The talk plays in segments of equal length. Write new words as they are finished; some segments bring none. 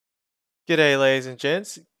G'day ladies and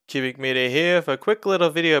gents, Cubic Media here for a quick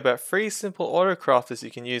little video about free simple autocrafters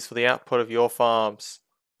you can use for the output of your farms.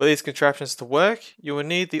 For these contraptions to work, you will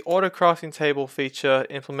need the autocrafting table feature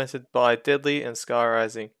implemented by Deadly and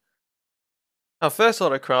Skyrising. Our first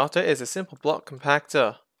autocrafter is a simple block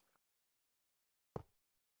compactor.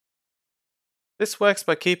 This works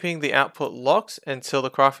by keeping the output locked until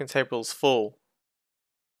the crafting table is full.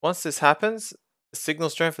 Once this happens, the signal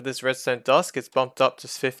strength for this redstone dust gets bumped up to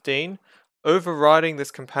 15, overriding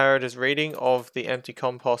this comparator's reading of the empty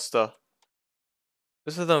composter.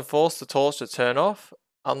 This will then force the torch to turn off,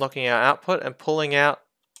 unlocking our output and pulling out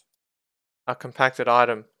our compacted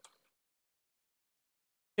item.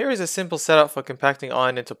 Here is a simple setup for compacting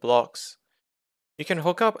iron into blocks. You can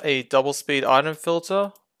hook up a double speed item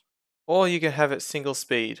filter, or you can have it single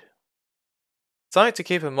speed. Something to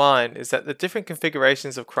keep in mind is that the different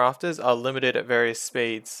configurations of crafters are limited at various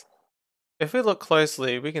speeds. If we look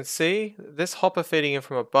closely, we can see this hopper feeding in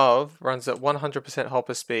from above runs at 100%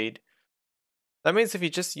 hopper speed. That means if you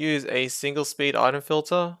just use a single speed item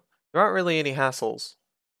filter, there aren't really any hassles.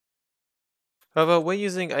 However, we're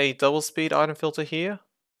using a double speed item filter here,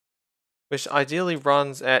 which ideally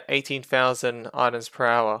runs at 18,000 items per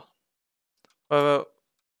hour. However,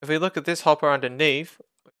 if we look at this hopper underneath,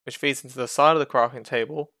 which feeds into the side of the crafting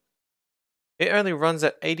table, it only runs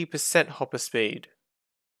at 80% hopper speed.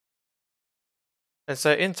 And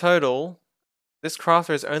so in total, this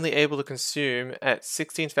crafter is only able to consume at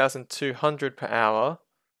 16,200 per hour,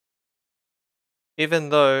 even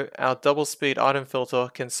though our double speed item filter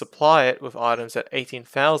can supply it with items at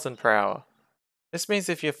 18,000 per hour. This means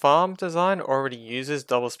if your farm design already uses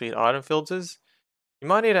double speed item filters, you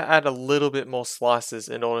might need to add a little bit more slices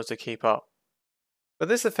in order to keep up. But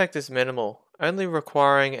this effect is minimal, only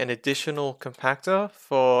requiring an additional compactor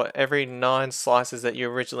for every 9 slices that you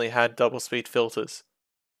originally had double speed filters.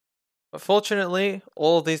 But fortunately,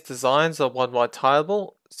 all of these designs are one-wide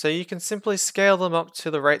tileable, so you can simply scale them up to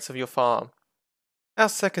the rates of your farm. Our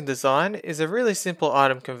second design is a really simple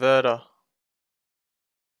item converter.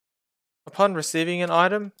 Upon receiving an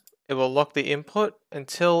item, it will lock the input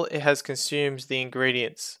until it has consumed the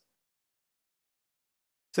ingredients.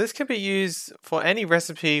 So this can be used for any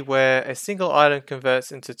recipe where a single item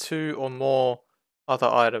converts into 2 or more other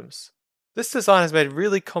items. This design is made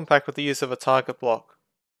really compact with the use of a target block,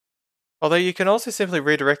 although you can also simply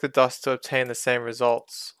redirect the dust to obtain the same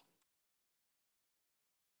results.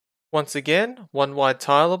 Once again, one wide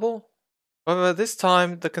tileable, however this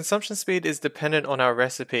time the consumption speed is dependent on our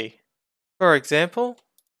recipe. For example,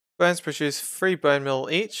 bones produce 3 bone meal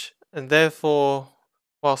each, and therefore,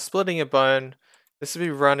 while splitting a bone, this will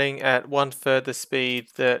be running at 1/3 the speed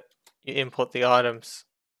that you input the items.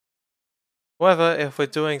 However, if we're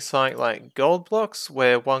doing something like gold blocks,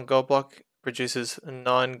 where 1 gold block produces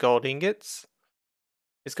 9 gold ingots,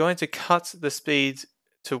 it's going to cut the speed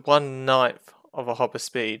to 1/9 of a hopper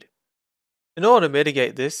speed. In order to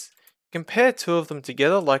mitigate this, compare 2 of them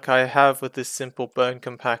together like I have with this simple bone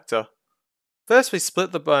compactor. First we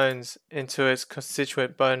split the bones into its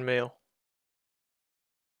constituent bone meal.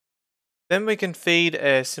 Then we can feed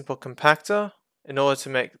a simple compactor in order to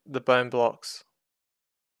make the bone blocks.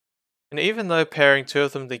 And even though pairing 2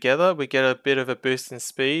 of them together we get a bit of a boost in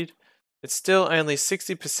speed, it's still only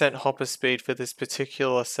 60% hopper speed for this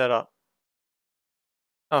particular setup.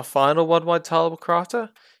 Our final one-wide tileable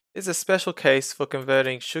crafter is a special case for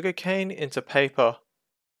converting sugarcane into paper.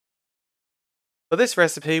 For this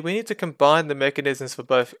recipe we need to combine the mechanisms for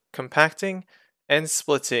both compacting and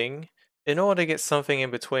splitting in order to get something in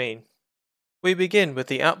between. We begin with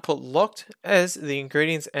the output locked as the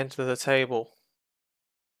ingredients enter the table.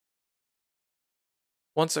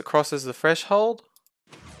 Once it crosses the threshold,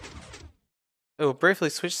 it will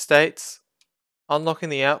briefly switch states, unlocking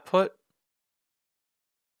the output,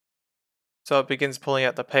 so it begins pulling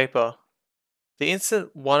out the paper. The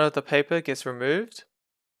instant one of the paper gets removed,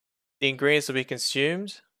 the ingredients will be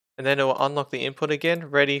consumed, and then it will unlock the input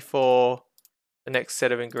again, ready for the next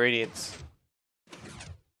set of ingredients.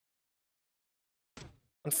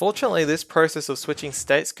 Unfortunately, this process of switching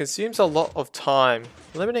states consumes a lot of time,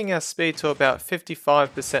 limiting our speed to about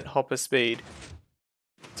 55% hopper speed.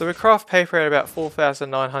 So we craft paper at about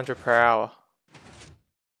 4,900 per hour.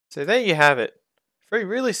 So there you have it. 3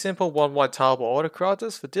 really simple one-wide tileable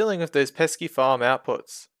autocrafters for dealing with those pesky farm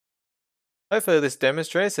outputs. Hopefully this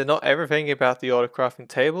demonstrates that not everything about the autocrafting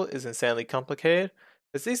table is insanely complicated,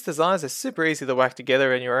 as these designs are super easy to whack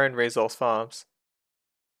together in your own resource farms.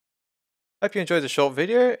 Hope you enjoyed the short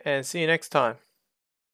video, and see you next time.